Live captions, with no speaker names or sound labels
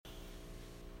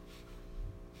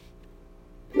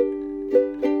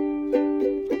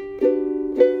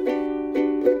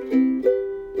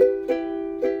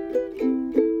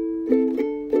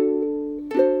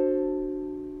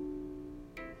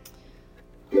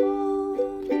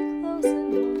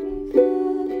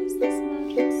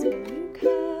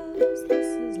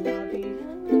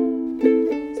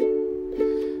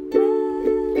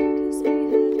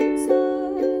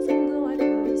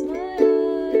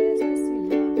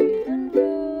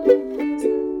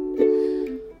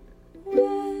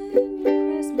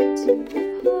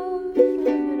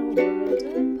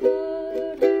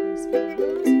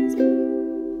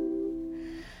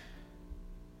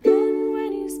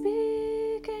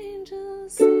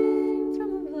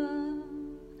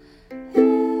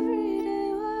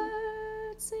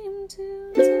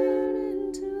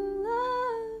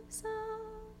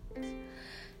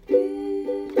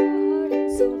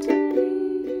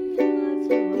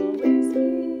always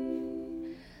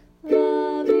be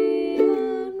Lovey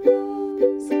and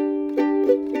Rose.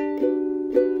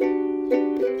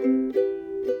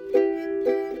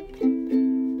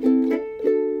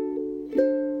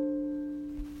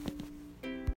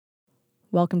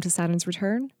 Welcome to Saturn's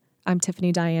Return. I'm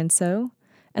Tiffany Diane So,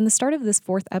 and the start of this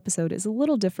fourth episode is a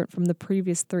little different from the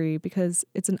previous three because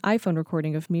it's an iPhone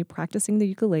recording of me practicing the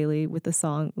ukulele with the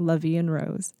song La Vie en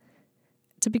Rose.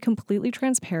 To be completely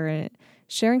transparent,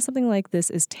 sharing something like this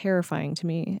is terrifying to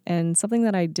me and something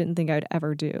that I didn't think I'd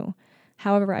ever do.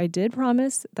 However, I did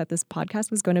promise that this podcast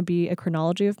was going to be a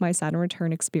chronology of my Saturn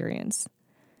return experience.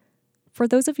 For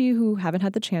those of you who haven't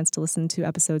had the chance to listen to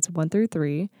episodes 1 through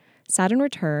 3, Saturn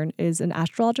return is an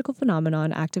astrological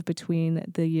phenomenon active between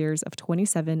the years of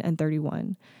 27 and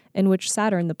 31, in which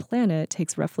Saturn, the planet,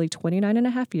 takes roughly 29 and a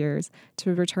half years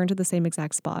to return to the same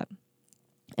exact spot.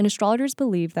 And astrologers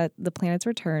believe that the planet's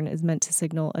return is meant to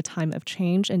signal a time of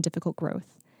change and difficult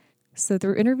growth. So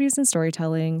through interviews and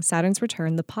storytelling, Saturn's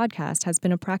Return, the podcast, has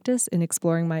been a practice in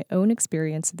exploring my own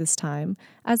experience this time,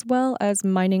 as well as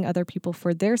mining other people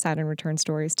for their Saturn return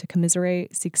stories to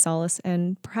commiserate, seek solace,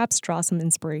 and perhaps draw some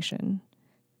inspiration.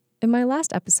 In my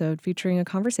last episode, featuring a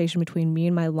conversation between me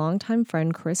and my longtime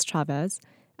friend Chris Chavez,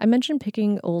 I mentioned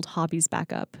picking old hobbies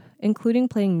back up, including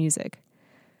playing music.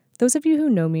 Those of you who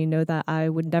know me know that I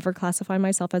would never classify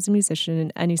myself as a musician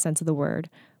in any sense of the word,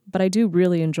 but I do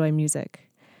really enjoy music.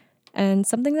 And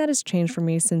something that has changed for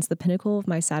me since the pinnacle of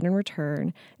my Saturn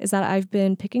return is that I've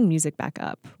been picking music back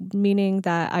up, meaning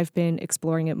that I've been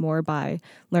exploring it more by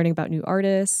learning about new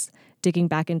artists, digging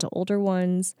back into older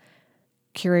ones,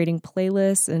 curating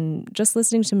playlists, and just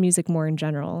listening to music more in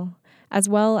general, as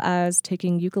well as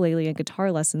taking ukulele and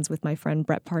guitar lessons with my friend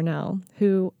Brett Parnell,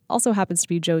 who also happens to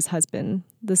be Joe's husband,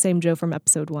 the same Joe from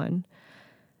episode 1.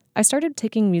 I started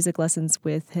taking music lessons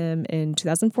with him in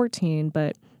 2014,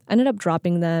 but ended up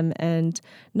dropping them and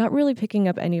not really picking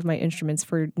up any of my instruments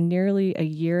for nearly a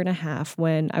year and a half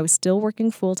when I was still working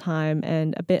full-time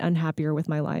and a bit unhappier with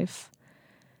my life.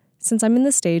 Since I'm in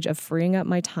the stage of freeing up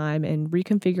my time and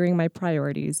reconfiguring my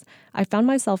priorities, I found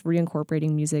myself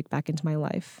reincorporating music back into my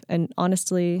life, and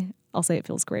honestly, I'll say it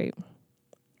feels great.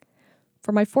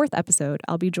 For my fourth episode,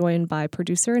 I'll be joined by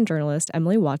producer and journalist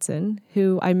Emily Watson,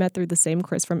 who I met through the same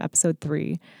Chris from episode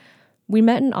 3. We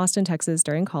met in Austin, Texas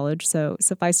during college, so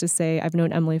suffice to say I've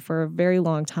known Emily for a very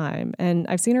long time, and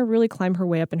I've seen her really climb her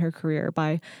way up in her career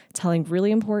by telling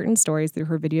really important stories through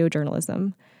her video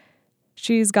journalism.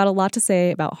 She's got a lot to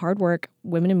say about hard work,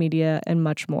 women in media, and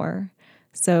much more.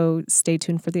 So stay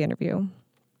tuned for the interview. I'm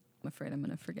afraid I'm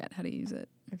going to forget how to use it.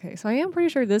 Okay, so I am pretty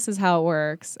sure this is how it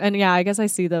works. And yeah, I guess I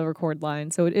see the record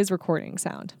line, so it is recording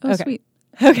sound. Oh, okay. Sweet.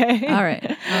 Okay. All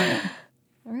right.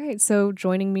 All right, so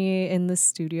joining me in the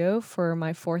studio for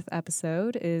my fourth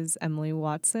episode is Emily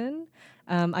Watson.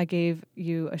 I gave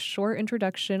you a short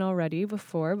introduction already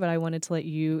before, but I wanted to let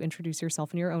you introduce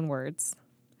yourself in your own words.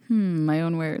 My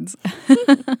own words.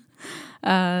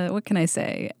 What can I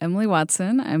say? Emily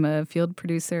Watson. I'm a field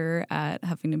producer at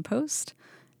Huffington Post,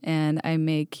 and I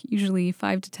make usually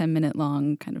 5 to 10 minute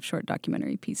long kind of short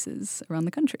documentary pieces around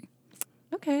the country.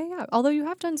 Okay, yeah. Although you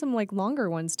have done some like longer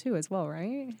ones too as well,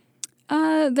 right?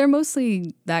 They're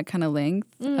mostly that kind of length,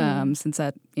 since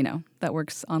that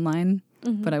works online.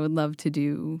 Mm-hmm. But I would love to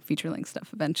do feature-length stuff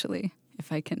eventually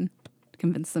if I can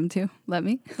convince them to let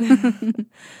me.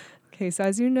 Okay, so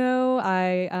as you know,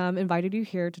 I invited you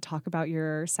here to talk about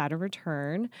your Saturn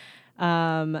return.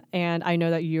 And I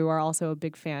know that you are also a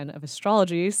big fan of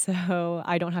astrology, so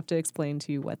I don't have to explain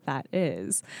to you what that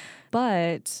is.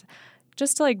 But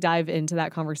just to dive into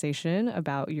that conversation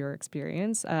about your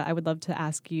experience, I would love to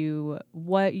ask you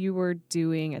what you were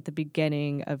doing at the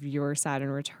beginning of your Saturn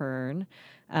return,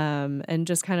 and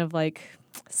just kind of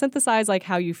synthesize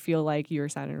how you feel like your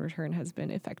Saturn return has been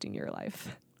affecting your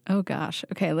life. Oh gosh.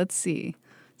 Okay, let's see.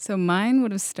 So mine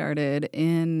would have started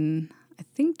in, I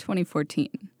think,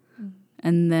 2014.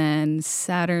 And then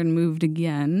Saturn moved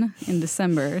again in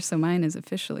December, so mine is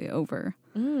officially over.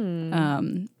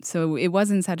 So it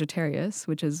was in Sagittarius,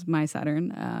 which is my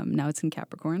Saturn. Now it's in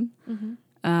Capricorn. Mm-hmm.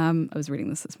 I was reading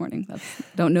this morning.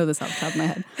 Don't know this off the top of my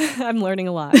head. I'm learning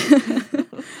a lot.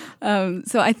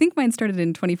 So I think mine started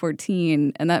in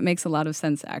 2014, and that makes a lot of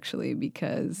sense, actually,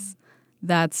 because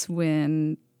that's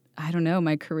when, I don't know,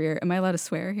 my career... Am I allowed to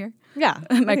swear here? Yeah.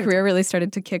 My career really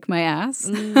started to kick my ass.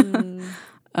 In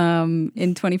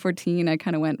 2014, I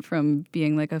kind of went from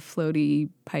being a floaty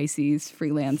Pisces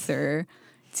freelancer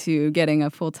to getting a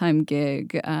full-time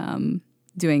gig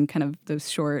doing kind of those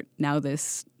short Now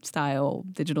This style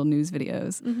digital news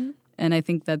videos. Mm-hmm. And I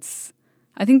think that's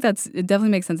I think it definitely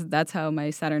makes sense that that's how my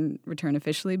Saturn return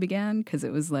officially began, because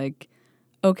it was like,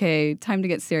 okay, time to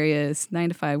get serious, 9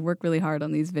 to 5, work really hard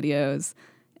on these videos.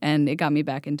 And it got me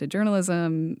back into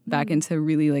journalism, back into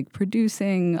really like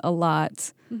producing a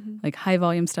lot, like high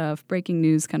volume stuff, breaking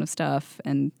news kind of stuff.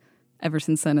 And ever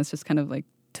since then, it's just kind of like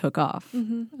took off.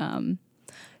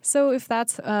 So if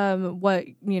that's what,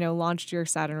 launched your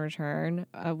Saturn return,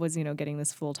 was, getting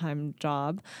this full-time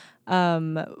job,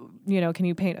 can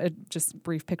you paint a just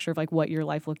brief picture of like what your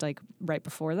life looked like right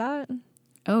before that?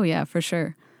 Oh, yeah, for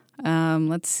sure.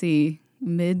 Let's see,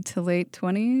 mid to late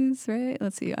 20s, right?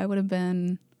 Let's see, I would have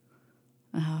been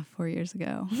 4 years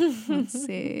ago. Let's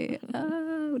see,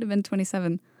 I would have been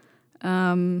 27.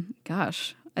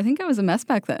 Gosh, I think I was a mess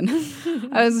back then.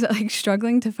 I was like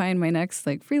struggling to find my next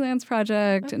like freelance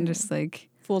project and just like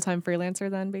full-time freelancer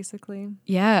then basically.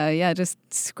 Yeah, just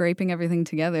scraping everything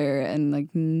together and like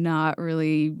not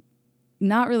really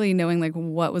knowing like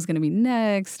what was going to be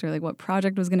next or like what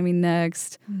project was going to be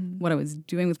next, what I was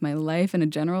doing with my life in a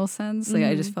general sense. Like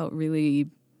I just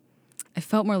I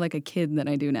felt more like a kid than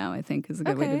I do now, I think is a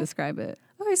good way to describe it.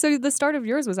 Okay, so the start of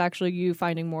yours was actually you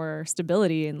finding more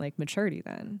stability and like maturity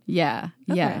then. Yeah,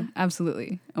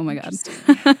 absolutely. Oh my God.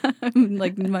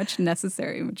 Like much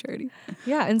necessary maturity.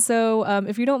 Yeah, and so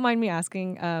if you don't mind me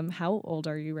asking, how old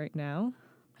are you right now?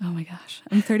 Oh my gosh,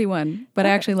 I'm 31, but I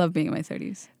actually love being in my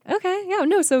 30s. Okay, yeah,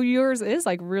 no, so yours is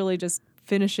like really just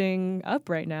finishing up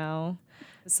right now.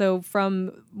 So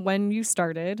from when you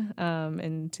started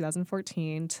in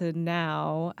 2014 to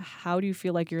now, how do you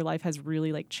feel like your life has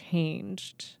really like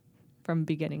changed from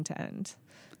beginning to end?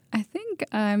 I think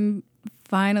I'm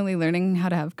finally learning how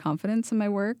to have confidence in my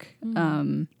work.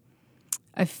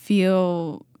 I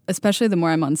feel, especially the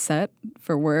more I'm on set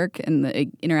for work and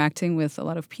interacting with a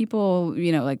lot of people,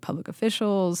 like public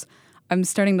officials, I'm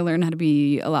starting to learn how to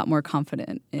be a lot more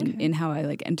confident in how I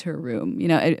like enter a room.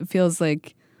 It feels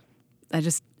like I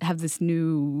just have this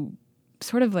new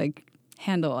sort of like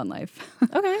handle on life.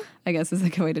 Okay. I guess is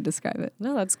like a way to describe it.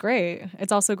 No, that's great.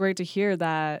 It's also great to hear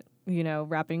that,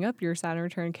 wrapping up your Saturn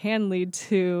return can lead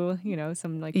to,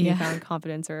 some like newfound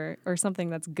confidence or something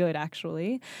that's good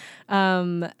actually.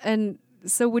 And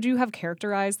so would you have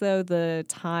characterized though the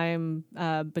time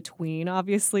between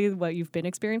obviously what you've been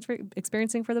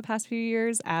experiencing for the past few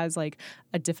years as like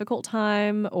a difficult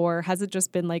time, or has it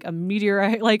just been like a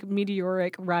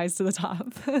meteoric rise to the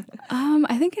top?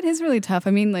 I think it is really tough.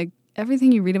 I mean, like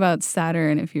everything you read about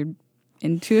Saturn, if you're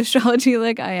into astrology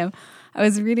like I am, I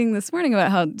was reading this morning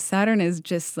about how Saturn is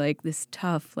just like this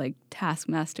tough, like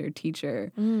taskmaster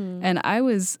teacher. And I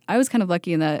was kind of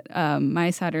lucky in that my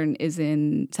Saturn is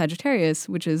in Sagittarius,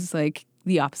 which is like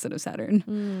the opposite of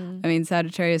Saturn. I mean,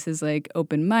 Sagittarius is like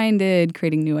open-minded,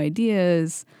 creating new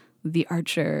ideas, the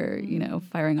archer,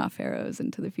 firing off arrows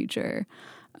into the future.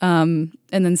 And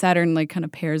then Saturn like kind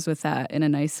of pairs with that in a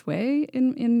nice way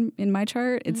in my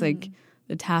chart. It's like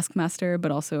the taskmaster,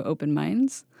 but also open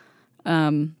minds.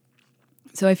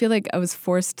 So I feel like I was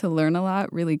forced to learn a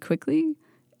lot really quickly,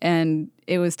 and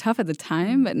it was tough at the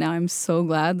time, but now I'm so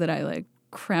glad that I like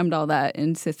crammed all that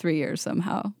into 3 years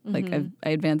somehow. Like I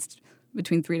advanced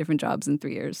between 3 different jobs in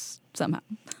 3 years somehow.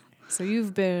 So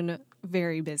you've been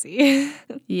very busy.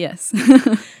 Yes.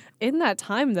 In that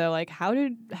time though, like how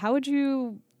would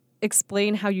you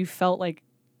explain how you felt like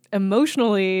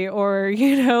emotionally or,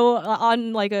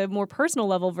 on like a more personal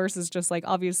level versus just like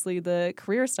obviously the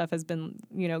career stuff has been,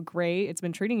 great. It's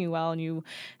been treating you well and you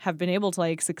have been able to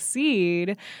like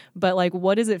succeed. But like,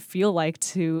 what does it feel like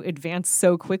to advance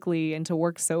so quickly and to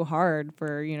work so hard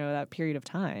for, that period of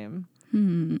time?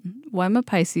 Well, I'm a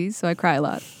Pisces, so I cry a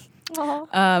lot.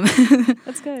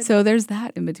 That's good. So there's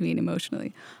that in between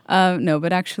emotionally. No,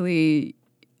 but actually,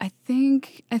 I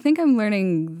think I'm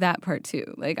learning that part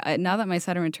too. Like now that my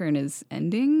Saturn return is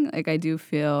ending, like I do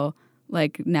feel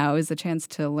like now is the chance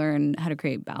to learn how to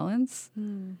create balance,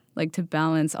 like to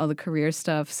balance all the career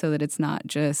stuff so that it's not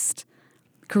just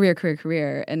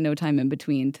career, and no time in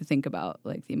between to think about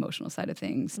like the emotional side of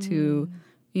things, to,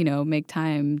 make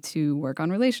time to work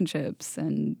on relationships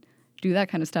and do that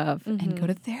kind of stuff and go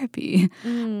to therapy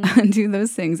and do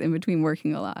those things in between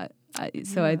working a lot.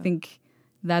 So I think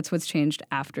that's what's changed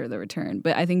after the return.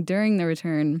 But I think during the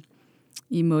return,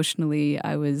 emotionally,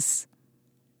 I was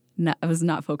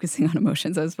not focusing on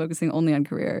emotions. I was focusing only on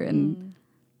career. And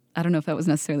I don't know if that was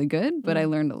necessarily good, but I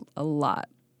learned a lot,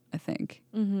 I think.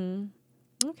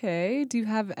 Okay. Do you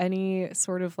have any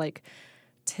sort of like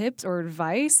tips or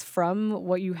advice from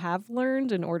what you have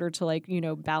learned in order to like,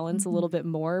 balance a little bit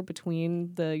more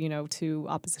between the, two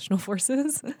oppositional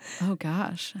forces? Oh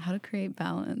gosh, how to create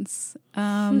balance.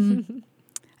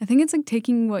 I think it's like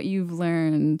taking what you've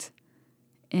learned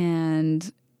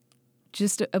and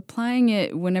just applying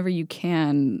it whenever you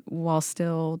can while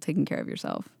still taking care of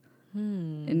yourself.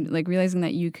 And like realizing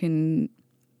that you can,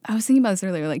 I was thinking about this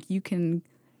earlier, like you can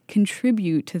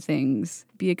contribute to things,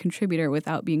 be a contributor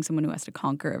without being someone who has to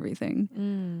conquer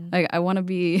everything. Like I want to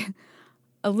be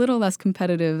a little less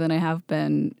competitive than I have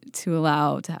been to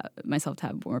allow myself to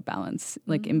have more balance,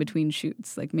 like in between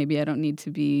shoots. Like maybe I don't need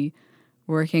to be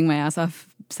working my ass off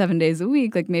 7 days a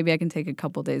week. Like maybe I can take a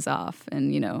couple days off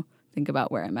and, think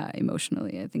about where I'm at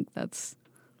emotionally. I think that's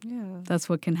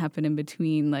what can happen in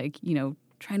between, like,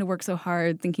 trying to work so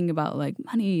hard, thinking about like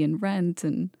money and rent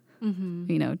and,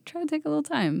 try to take a little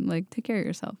time, like take care of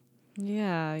yourself.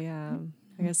 Yeah.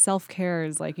 I guess self-care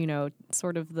is like,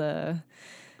 sort of the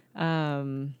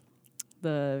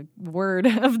word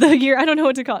of the year. I don't know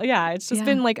what to call it. Yeah, it's just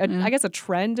been like, I guess a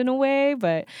trend in a way,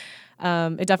 but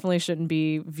it definitely shouldn't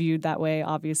be viewed that way.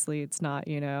 Obviously, it's not,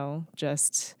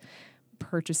 just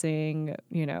purchasing,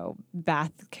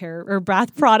 bath care or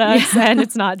bath products, and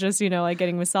it's not just, like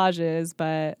getting massages,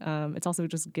 but it's also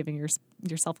just giving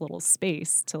yourself a little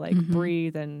space to like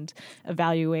breathe and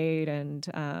evaluate and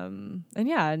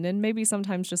then maybe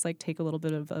sometimes just like take a little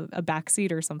bit of a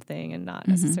backseat or something and not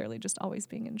necessarily just always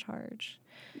being in charge.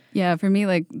 Yeah, for me,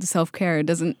 like the self-care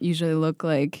doesn't usually look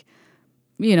like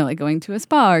like going to a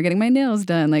spa or getting my nails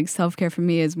done. Like self-care for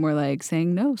me is more like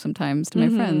saying no sometimes to my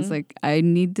friends. Like I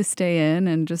need to stay in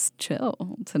and just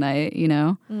chill tonight,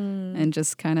 and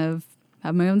just kind of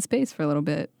have my own space for a little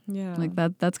bit. Yeah. Like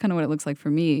that's kind of what it looks like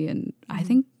for me. And I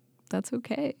think that's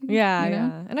okay. Yeah.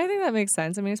 And I think that makes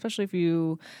sense. I mean, especially if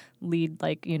you lead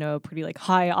like, a pretty like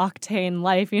high octane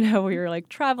life, where you're like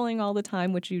traveling all the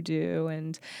time, which you do,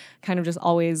 and kind of just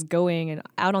always going and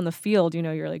out on the field,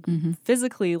 you're like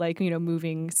physically like,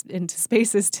 moving into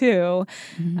spaces too,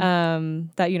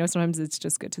 that, sometimes it's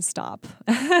just good to stop.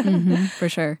 For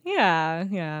sure. Yeah.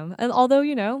 And although,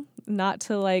 not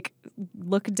to like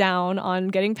look down on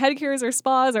getting pedicures or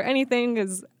spas or anything,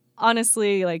 because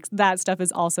honestly, like that stuff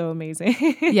is also amazing.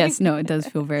 Yes, no, it does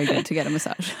feel very good to get a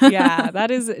massage. Yeah,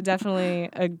 that is definitely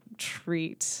a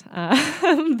treat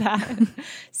that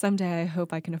someday I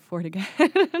hope I can afford again.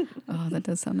 Oh, that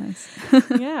does sound nice.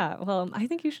 Yeah, well, I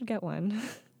think you should get one.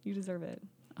 You deserve it.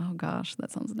 Oh gosh,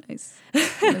 that sounds nice.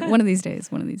 One of these days.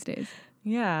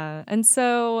 Yeah, and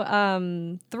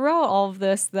so throughout all of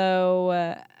this,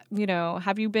 though,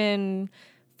 have you been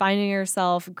finding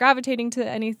yourself gravitating to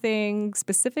anything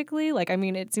specifically? Like, I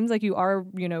mean, it seems like you are,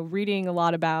 reading a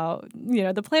lot about,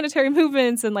 the planetary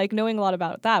movements and like knowing a lot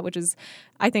about that, which is,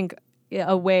 I think,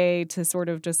 a way to sort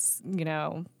of just,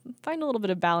 find a little bit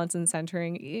of balance and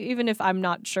centering, even if I'm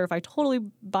not sure if I totally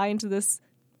buy into this,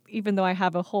 even though I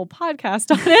have a whole podcast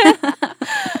on it.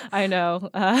 I know.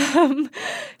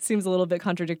 Seems a little bit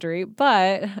contradictory,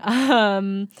 but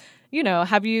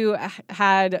have you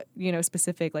had,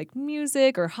 specific like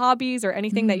music or hobbies or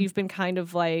anything that you've been kind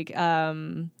of like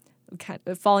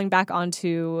falling back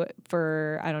onto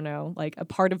for, I don't know, like a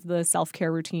part of the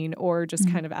self-care routine, or just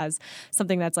kind of as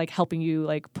something that's like helping you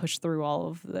like push through all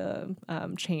of the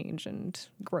change and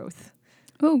growth?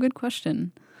 Oh, good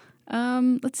question.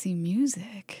 Let's see,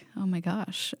 music. Oh my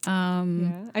gosh.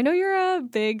 Yeah. I know you're a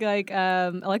big like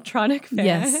electronic fan.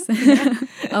 Yes.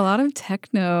 A lot of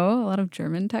techno, a lot of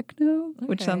German techno,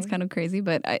 which sounds kind of crazy,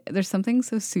 but there's something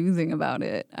so soothing about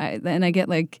it. And I get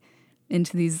like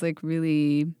into these like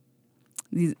really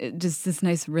just this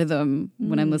nice rhythm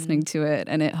when I'm listening to it,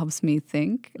 and it helps me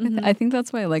think. I think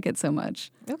that's why I like it so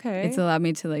much. Okay. It's allowed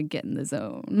me to like get in the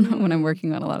zone when I'm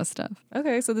working on a lot of stuff.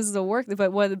 Okay, so this is a work,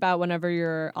 but what about whenever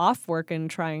you're off work and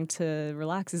trying to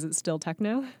relax? Is it still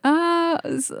techno? A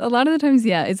lot of the times,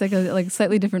 yeah, it's like a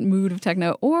slightly different mood of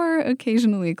techno, or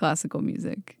occasionally classical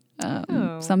music.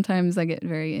 Sometimes I get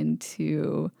very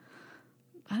into,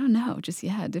 I don't know, just,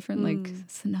 different like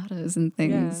sonatas and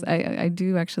things. Yeah. I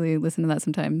do actually listen to that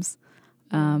sometimes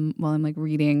while I'm like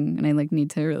reading and I like need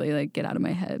to really like get out of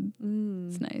my head.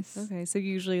 It's nice. Okay, so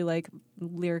usually like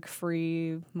lyric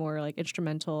free, more like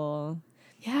instrumental.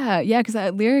 Yeah, because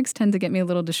lyrics tend to get me a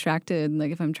little distracted.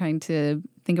 Like if I'm trying to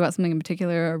think about something in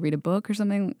particular or read a book or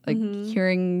something, like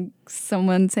hearing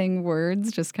someone saying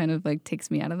words just kind of like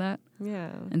takes me out of that.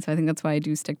 Yeah. And so I think that's why I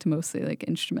do stick to mostly like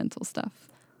instrumental stuff.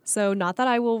 So not that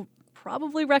I will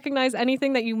probably recognize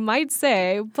anything that you might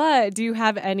say, but do you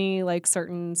have any like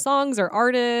certain songs or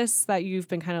artists that you've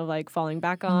been kind of like falling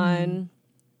back on? I'm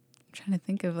trying to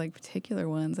think of like particular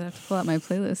ones. I have to pull out my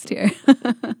playlist here.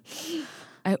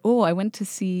 I went to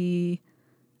see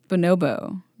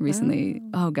Bonobo recently.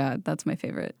 Oh God, that's my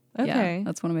favorite. Okay. Yeah,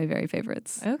 that's one of my very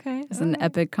favorites. Okay. It's an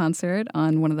epic concert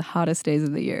on one of the hottest days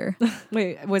of the year.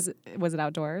 Wait, was it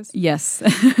outdoors? Yes.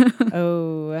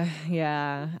 Oh,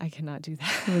 yeah. I cannot do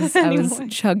that. I was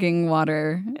chugging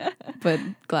water, but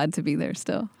glad to be there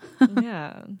still.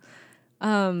 Yeah.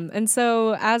 And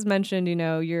so, as mentioned,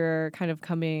 you're kind of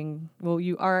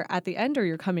you are at the end, or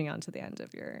you're coming on to the end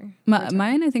of your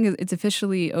Mine, I think it's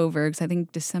officially over because I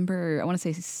think December, I want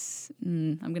to say,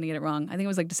 I'm going to get it wrong. I think it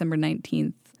was like December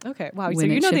 19th. Okay. Wow. So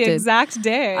when you it know the shifted. exact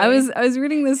day. I was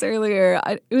reading this earlier.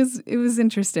 It was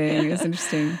interesting. It was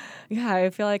interesting. Yeah.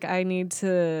 I feel like I need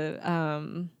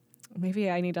to, maybe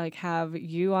I need to like have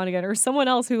you on again, or someone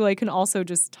else who like can also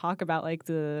just talk about like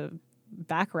the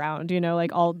background,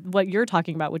 like all what you're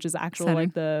talking about, which is actual Saturn.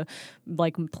 like the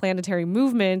like planetary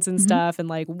movements and stuff, and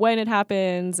like when it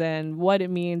happens and what it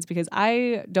means, because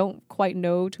I don't quite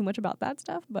know too much about that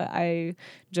stuff, but I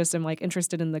just am like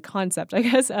interested in the concept, I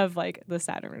guess, of like the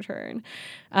Saturn return.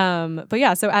 But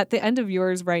yeah, so at the end of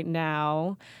yours right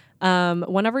now,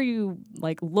 whenever you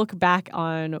like look back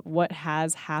on what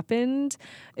has happened,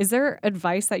 is there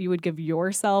advice that you would give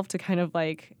yourself to kind of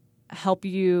like help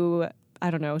you, I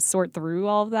don't know, sort through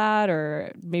all of that,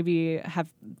 or maybe have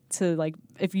to like,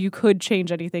 if you could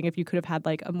change anything, if you could have had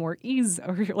like a more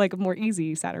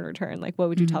easy Saturn return, like what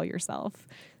would you tell yourself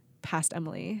past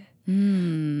Emily?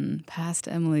 Past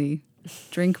Emily.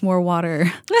 Drink more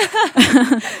water.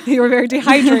 You were very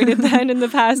dehydrated then in the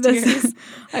past years.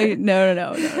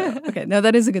 No. Okay, no,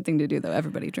 that is a good thing to do though.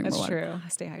 Everybody drink more water.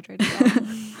 That's true. Stay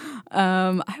hydrated.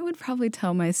 I would probably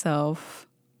tell myself,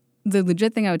 the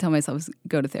legit thing I would tell myself is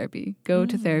go to therapy. Go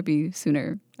to therapy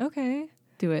sooner. Okay.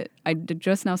 Do it. I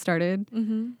just now started,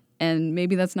 and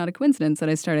maybe that's not a coincidence that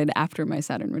I started after my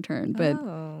Saturn return, but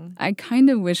I kind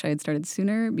of wish I had started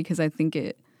sooner because I think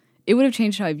it would have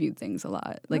changed how I viewed things a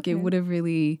lot. Like it would have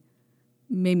really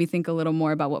made me think a little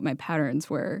more about what my patterns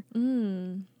were.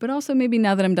 But also maybe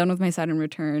now that I'm done with my Saturn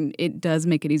return, it does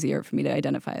make it easier for me to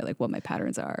identify like what my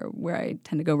patterns are, where I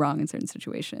tend to go wrong in certain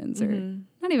situations, or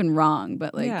not even wrong,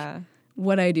 but like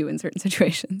what I do in certain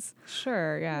situations.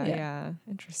 Sure. Yeah.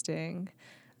 Interesting.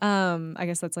 I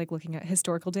guess that's like looking at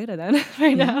historical data then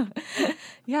right now.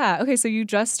 Yeah. Okay. So you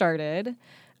just started.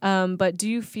 But do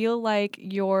you feel like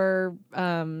your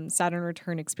Saturn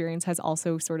return experience has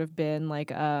also sort of been like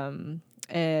a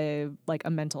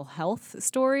mental health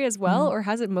story as well, or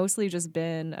has it mostly just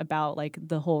been about like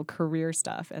the whole career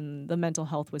stuff, and the mental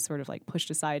health was sort of like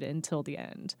pushed aside until the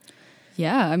end?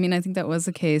 Yeah, I mean, I think that was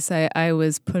the case. I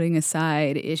was putting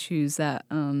aside issues that,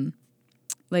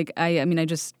 I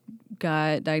just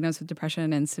got diagnosed with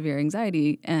depression and severe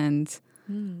anxiety, and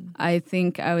I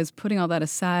think I was putting all that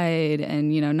aside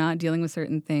and, not dealing with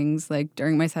certain things. Like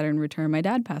during my Saturn return, my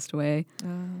dad passed away.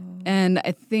 And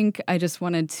I think I just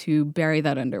wanted to bury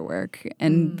that under work.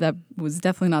 And that was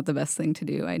definitely not the best thing to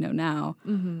do, I know now.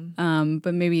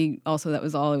 But maybe also that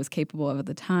was all I was capable of at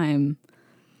the time.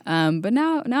 But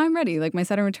now I'm ready. Like my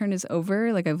Saturn return is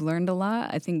over. Like I've learned a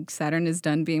lot. I think Saturn is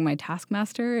done being my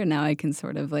taskmaster, and now I can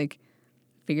sort of like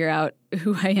figure out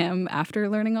who I am after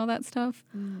learning all that stuff.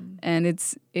 And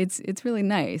it's really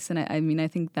nice. And I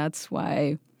think that's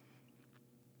why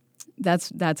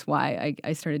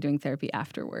I started doing therapy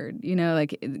afterward,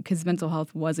 because mental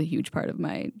health was a huge part of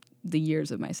the years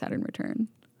of my Saturn return.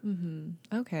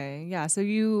 Okay. Yeah. So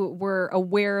you were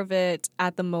aware of it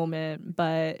at the moment,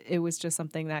 but it was just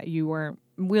something that you weren't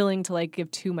willing to like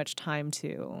give too much time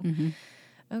to.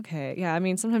 Okay. Yeah. I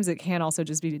mean, sometimes it can also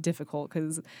just be difficult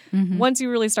because once you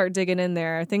really start digging in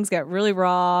there, things get really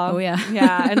raw. Oh, yeah.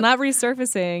 Yeah. And that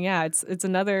resurfacing, it's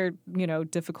another,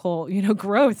 difficult,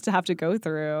 growth to have to go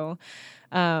through,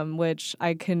 which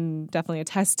I can definitely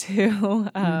attest to.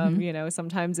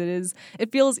 Sometimes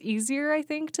it feels easier, I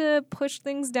think, to push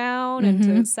things down and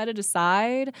to set it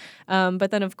aside.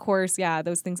 But then, of course,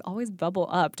 those things always bubble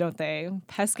up, don't they?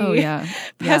 Pesky,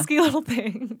 pesky little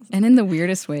things. And in the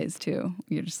weirdest ways, too.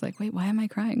 You're just like, wait, why am I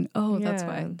crying? Oh, that's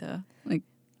why. Duh.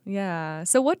 Yeah.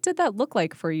 So what did that look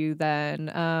like for you then?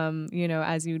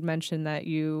 As you'd mentioned that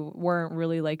you weren't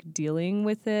really like dealing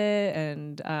with it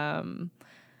and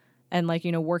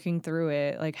working through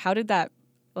it. Like, how did that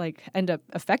like end up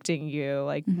affecting you?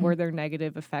 Like, were there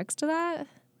negative effects to that?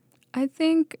 I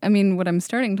think, what I'm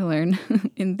starting to learn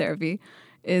in therapy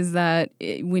is that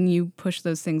when you push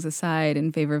those things aside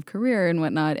in favor of career and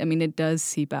whatnot, it does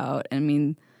seep out.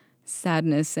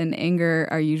 Sadness and anger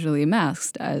are usually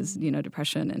masked as,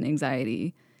 depression and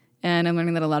anxiety. And I'm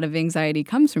learning that a lot of anxiety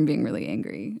comes from being really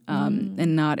angry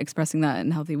and not expressing that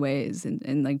in healthy ways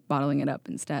and like bottling it up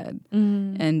instead.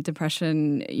 And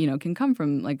depression, can come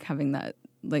from like having that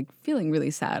like feeling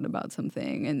really sad about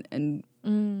something, and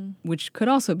which could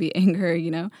also be anger,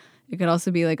 you know. It could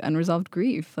also be like unresolved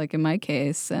grief, like in my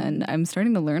case. And I'm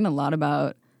starting to learn a lot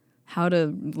about how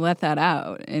to let that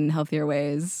out in healthier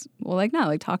ways. Well, like now,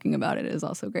 like talking about it is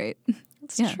also great.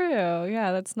 It's true.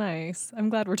 Yeah, that's nice. I'm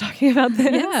glad we're talking about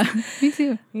this. Yeah, me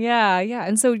too. Yeah.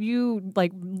 And so you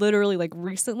like literally like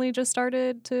recently just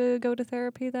started to go to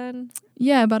therapy then?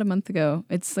 Yeah, about a month ago.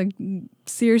 It's like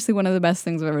seriously one of the best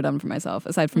things I've ever done for myself.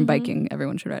 Aside from biking,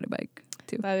 everyone should ride a bike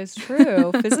too. That is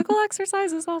true. Physical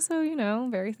exercise is also, you know,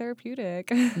 very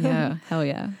therapeutic. Yeah, hell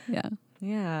yeah. Yeah.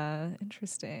 Yeah,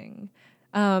 interesting.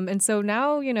 And so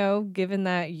now, you know, given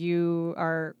that you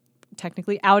are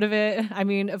technically out of it, I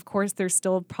mean, of course, there's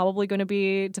still probably going to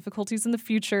be difficulties in the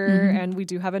future. And we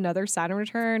do have another Saturn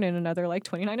return in another like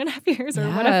 29 and a half years or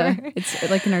whatever. It's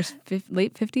like in our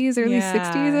late 50s, early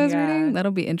 60s, I was reading.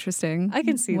 That'll be interesting. I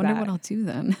can see wonder that. what I'll do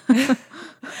then.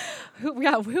 Who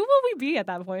will we be at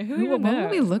that point? Who even knows? What will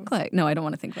we look like? No, I don't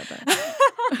want to think about that.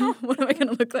 What am I going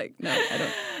to look like? No, I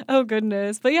don't. Oh,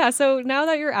 goodness. But yeah, so now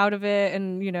that you're out of it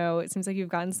and, you know, it seems like you've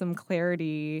gotten some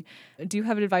clarity, do you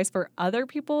have advice for other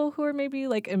people who are maybe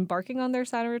like embarking on their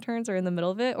Saturn returns or in the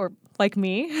middle of it? Or like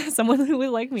me, someone who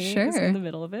would like me is in the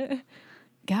middle of it?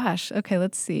 Gosh. Okay,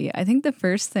 let's see. I think the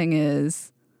first thing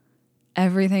is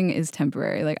everything is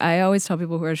temporary. Like I always tell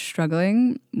people who are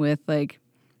struggling with like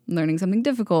learning something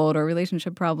difficult or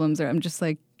relationship problems, or I'm just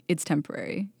like, it's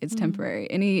temporary. It's temporary.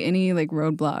 Any like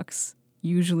roadblocks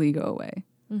usually go away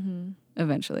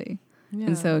eventually. Yeah.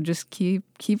 And so just keep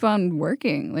on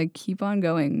working, like keep on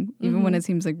going, even when it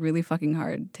seems like really fucking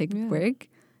hard. Take a break,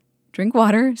 drink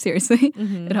water. Seriously,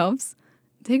 it helps.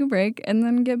 Take a break and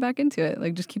then get back into it.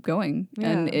 Like just keep going.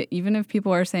 Yeah. And even if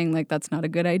people are saying like that's not a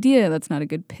good idea, that's not a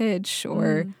good pitch,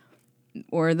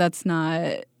 or that's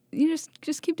not, you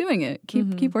just keep doing it.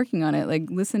 Keep working on it. Like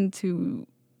listen to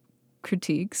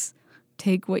critiques,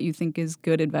 take what you think is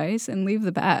good advice and leave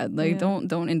the bad. Like don't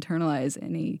internalize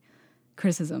any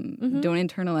criticism. Don't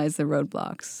internalize the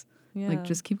roadblocks. Like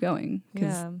just keep going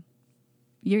because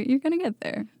you're gonna get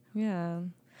there. Yeah.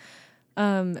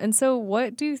 And so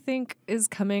what do you think is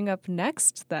coming up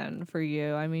next then for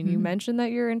you? I mean, you mentioned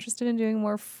that you're interested in doing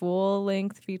more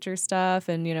full-length feature stuff.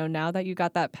 And, you know, now that you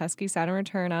got that pesky Saturn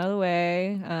return out of the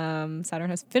way, Saturn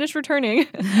has finished returning.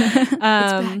 It's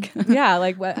back. Yeah,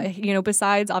 like, you know,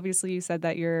 besides, obviously, you said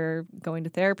that you're going to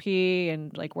therapy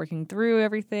and, like, working through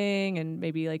everything and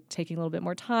maybe, like, taking a little bit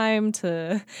more time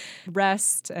to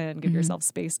rest and give yourself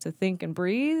space to think and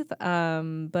breathe.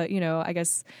 But, you know, I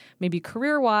guess maybe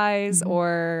career-wise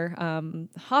or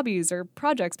hobbies or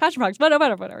projects, passion projects,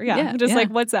 whatever. Yeah. Like,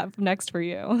 what's that next for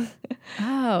you?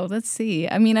 Oh, let's see.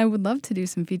 I mean, I would love to do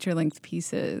some feature-length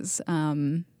pieces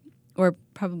or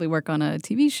probably work on a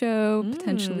TV show,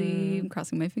 potentially. I'm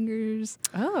crossing my fingers.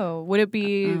 Oh, would it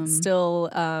be still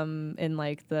in,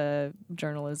 like, the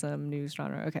journalism news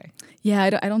genre? Okay. Yeah,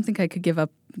 I don't think I could give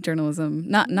up journalism.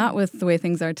 Not with the way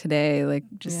things are today, like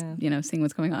just, you know, seeing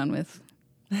what's going on with...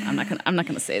 I'm not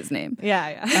gonna say his name.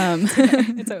 Yeah.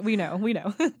 We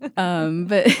know.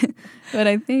 But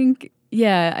I think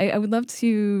I would love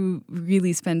to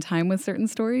really spend time with certain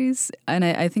stories, and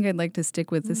I think I'd like to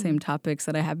stick with the same topics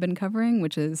that I have been covering,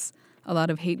 which is a lot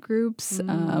of hate groups.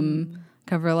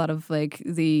 Cover a lot of like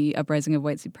the uprising of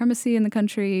white supremacy in the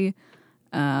country,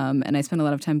 and I spend a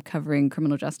lot of time covering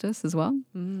criminal justice as well.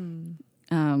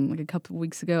 Like a couple of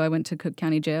weeks ago, I went to Cook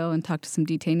County Jail and talked to some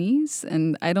detainees,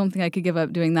 and I don't think I could give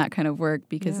up doing that kind of work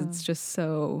because it's just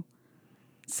so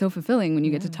fulfilling when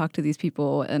you get to talk to these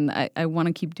people, and I want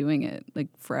to keep doing it like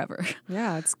forever.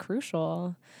 Yeah, it's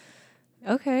crucial.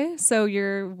 Okay, so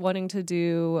you're wanting to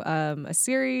do a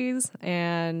series,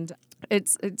 and it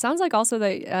sounds like also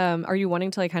that are you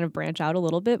wanting to like kind of branch out a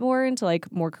little bit more into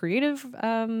like more creative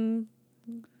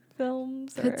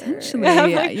films? Potentially,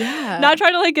 yeah. Not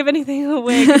trying to like give anything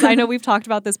away because I know we've talked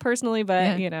about this personally,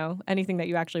 but you know, anything that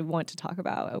you actually want to talk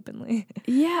about openly.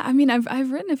 Yeah, I mean,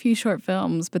 I've written a few short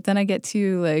films, but then I get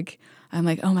to like, I'm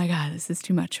like, oh my God, this is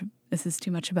too much. This is too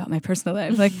much about my personal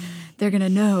life. Like, they're gonna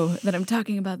know that I'm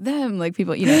talking about them. Like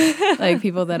people, you know, like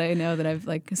people that I know that I've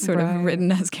like sort of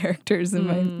written as characters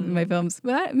in my films.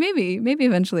 But maybe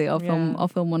eventually I'll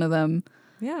film one of them.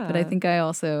 Yeah. But I think I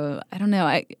don't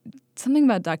know. Something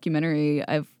about documentary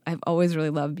I've always really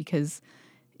loved because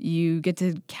you get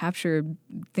to capture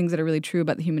things that are really true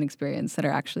about the human experience that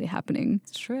are actually happening.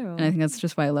 It's true. And I think that's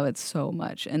just why I love it so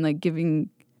much. And like giving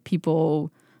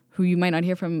people who you might not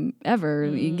hear from ever,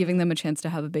 giving them a chance to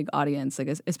have a big audience, like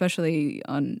especially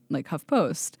on like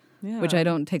HuffPost, which I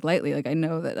don't take lightly. Like I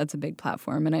know that that's a big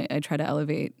platform, and I try to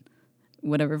elevate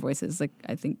whatever voices like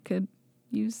I think could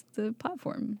use the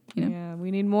platform. You know? Yeah,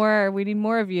 we need more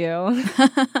of you.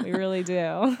 We really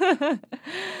do.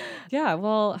 Yeah,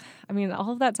 well, I mean,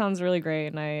 all of that sounds really great,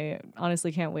 and I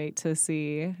honestly can't wait to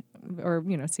see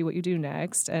what you do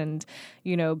next, and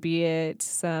be it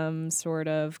some sort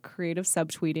of creative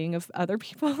subtweeting of other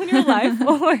people in your life,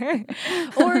 or I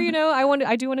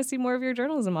do want to see more of your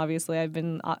journalism. Obviously, I've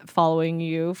been following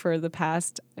you for the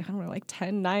past, I don't know, like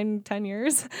 10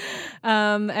 years,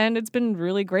 and it's been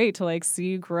really great to like see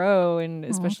you grow, and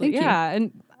especially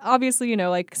and obviously,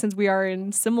 since we are in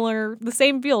the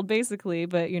same field basically,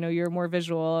 but you're more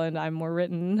visual and I'm more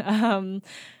written. I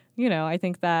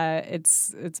think that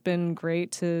it's been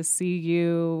great to see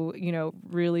you,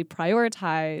 really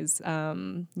prioritize,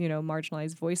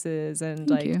 marginalized voices,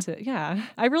 and I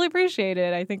really appreciate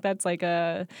it. I think that's like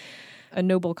a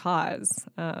noble cause,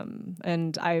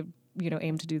 and I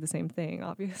aim to do the same thing,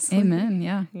 obviously. Amen.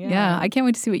 Yeah. I can't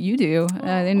wait to see what you do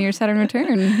in your Saturn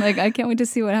return. Like, I can't wait to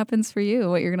see what happens for you,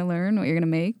 what you're going to learn, what you're going to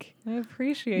make. I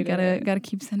appreciate it. Got to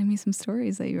keep sending me some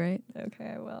stories that you write.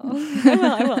 Okay, I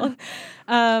will.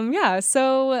 I will.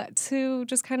 So to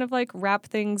just kind of like wrap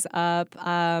things up,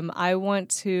 I want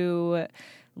to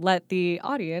let the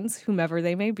audience, whomever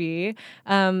they may be,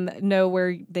 know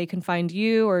where they can find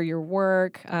you or your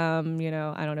work. I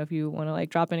don't know if you want to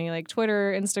like drop any like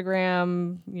Twitter,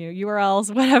 Instagram,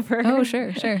 URLs, whatever. Oh,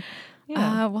 sure.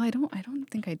 Yeah. Well, I don't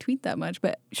think I tweet that much,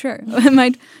 but sure.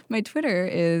 My Twitter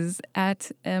is at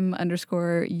 @m_UH_LEE,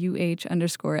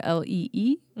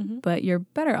 but you're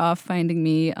better off finding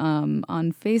me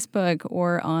on Facebook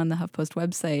or on the HuffPost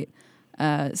website.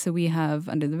 So we have,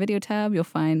 under the video tab, you'll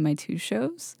find my 2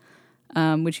 shows,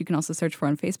 which you can also search for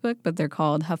on Facebook, but they're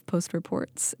called HuffPost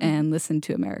Reports and Listen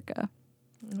to America.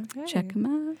 Okay. Check them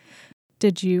out.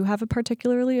 Did you have a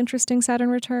particularly interesting Saturn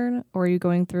return, or are you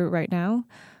going through it right now?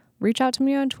 Reach out to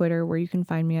me on Twitter, where you can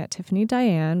find me at Tiffany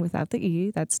Diane without the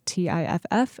E, that's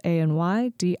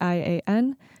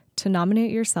TIFFANYDIAN, to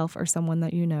nominate yourself or someone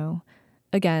that you know.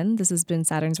 Again, this has been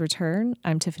Saturn's Return.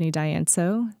 I'm Tiffany Diane.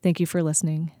 Thank you for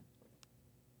listening.